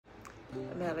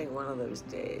I'm having one of those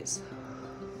days.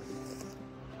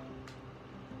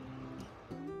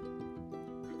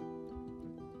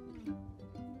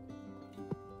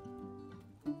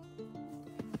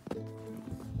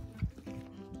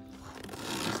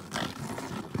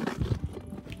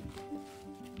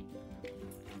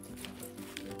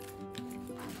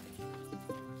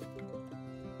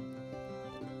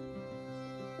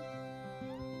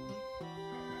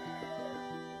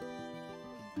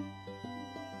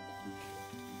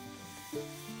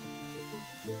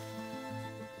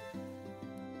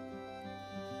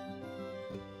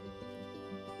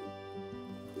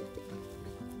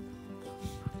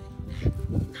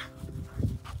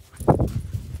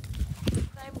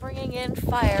 I'm bringing in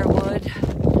firewood.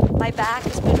 My back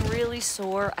has been really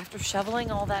sore after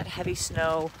shoveling all that heavy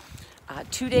snow.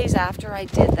 2 days after I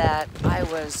did that, I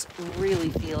was really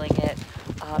feeling it.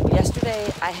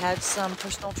 Yesterday, I had some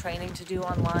personal training to do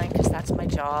online because that's my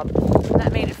job. And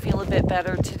that made it feel a bit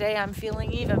better. Today, I'm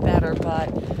feeling even better, but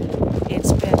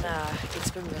it's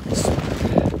been really sore.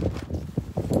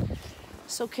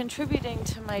 So contributing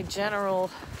to my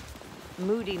general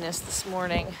moodiness this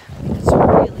morning, I think it's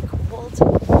really cold.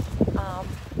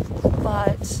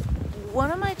 But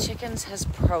one of my chickens has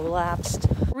prolapsed.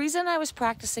 The reason I was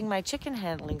practicing my chicken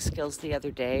handling skills the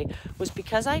other day was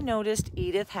because I noticed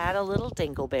Edith had a little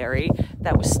dingleberry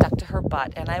that was stuck to her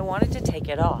butt and I wanted to take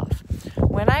it off.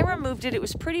 When I removed it, it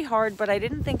was pretty hard, but I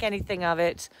didn't think anything of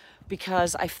it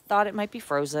because I thought it might be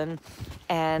frozen.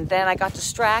 And then I got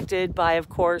distracted by, of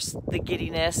course, the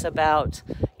giddiness about,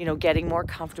 getting more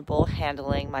comfortable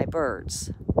handling my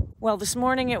birds. Well, this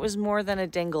morning it was more than a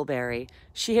dingleberry.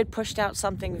 She had pushed out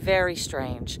something very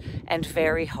strange and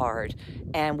very hard.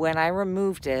 And when I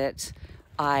removed it,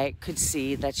 I could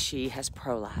see that she has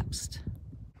prolapsed.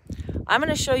 I'm going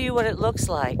to show you what it looks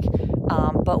like.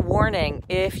 But warning,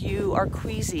 if you are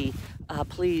queasy,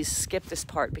 please skip this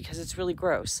part because it's really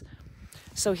gross.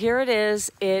 So here it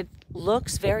is. It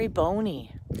looks very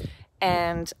bony,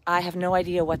 and I have no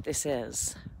idea what this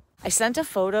is. I sent a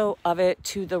photo of it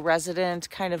to the resident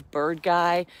kind of bird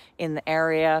guy in the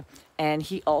area, and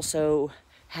he also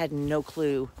had no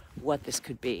clue what this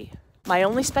could be. My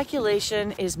only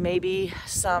speculation is maybe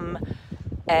some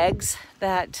eggs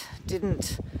that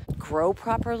didn't grow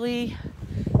properly,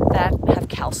 that have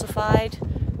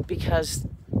calcified, because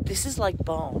this is like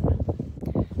bone.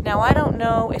 Now, I don't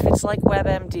know if it's like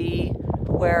WebMD,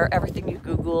 where everything you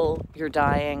Google, you're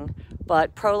dying,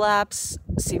 but prolapse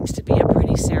seems to be a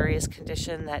pretty serious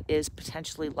condition that is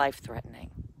potentially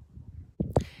life-threatening.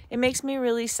 It makes me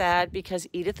really sad because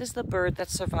Edith is the bird that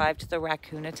survived the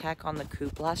raccoon attack on the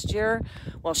coop last year.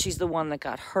 Well, she's the one that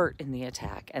got hurt in the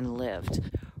attack and lived.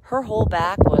 Her whole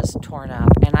back was torn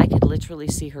up and I could literally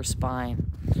see her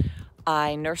spine.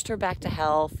 I nursed her back to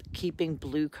health, keeping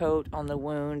blue coat on the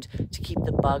wound to keep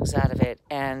the bugs out of it,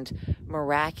 and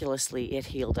miraculously it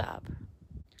healed up.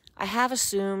 I have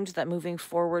assumed that moving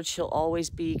forward she'll always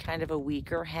be kind of a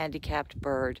weaker, handicapped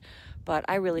bird, but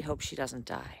I really hope she doesn't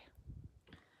die.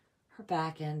 Her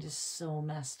back end is so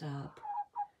messed up,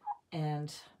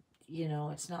 and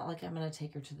it's not like I'm going to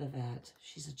take her to the vet.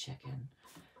 She's a chicken,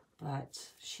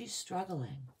 but she's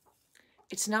struggling.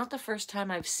 It's not the first time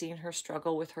I've seen her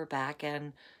struggle with her back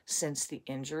end since the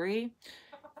injury,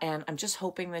 and I'm just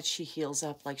hoping that she heals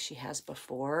up like she has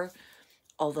before,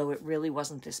 although it really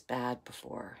wasn't this bad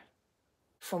before.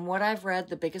 From what I've read,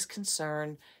 the biggest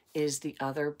concern is the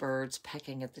other birds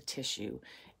pecking at the tissue,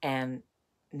 and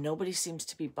nobody seems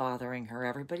to be bothering her.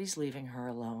 Everybody's leaving her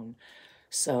alone.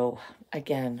 So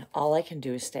again, all I can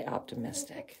do is stay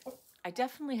optimistic. I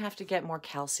definitely have to get more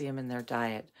calcium in their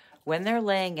diet. When they're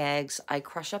laying eggs, I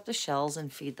crush up the shells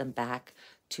and feed them back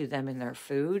to them in their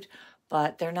food,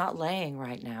 but they're not laying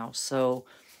right now. So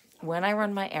when I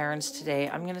run my errands today,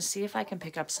 I'm going to see if I can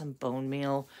pick up some bone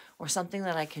meal or something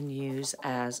that I can use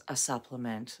as a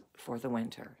supplement for the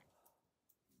winter.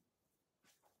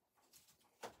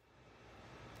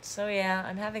 So yeah,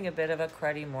 I'm having a bit of a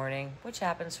cruddy morning, which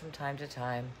happens from time to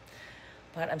time.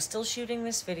 But I'm still shooting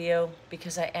this video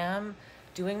because I am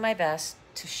doing my best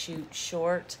to shoot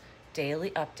short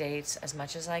daily updates as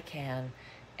much as I can,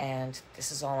 and this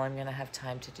is all I'm going to have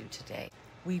time to do today.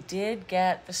 We did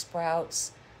get the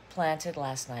sprouts planted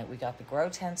last night. We got the grow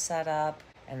tent set up,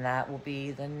 and that will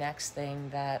be the next thing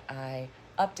that I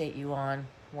update you on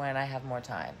when I have more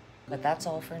time. But that's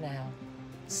all for now.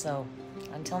 So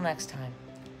until next time,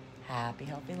 happy,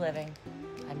 healthy living.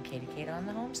 I'm Katie Kate on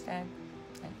the Homestead,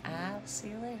 and I'll see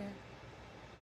you later.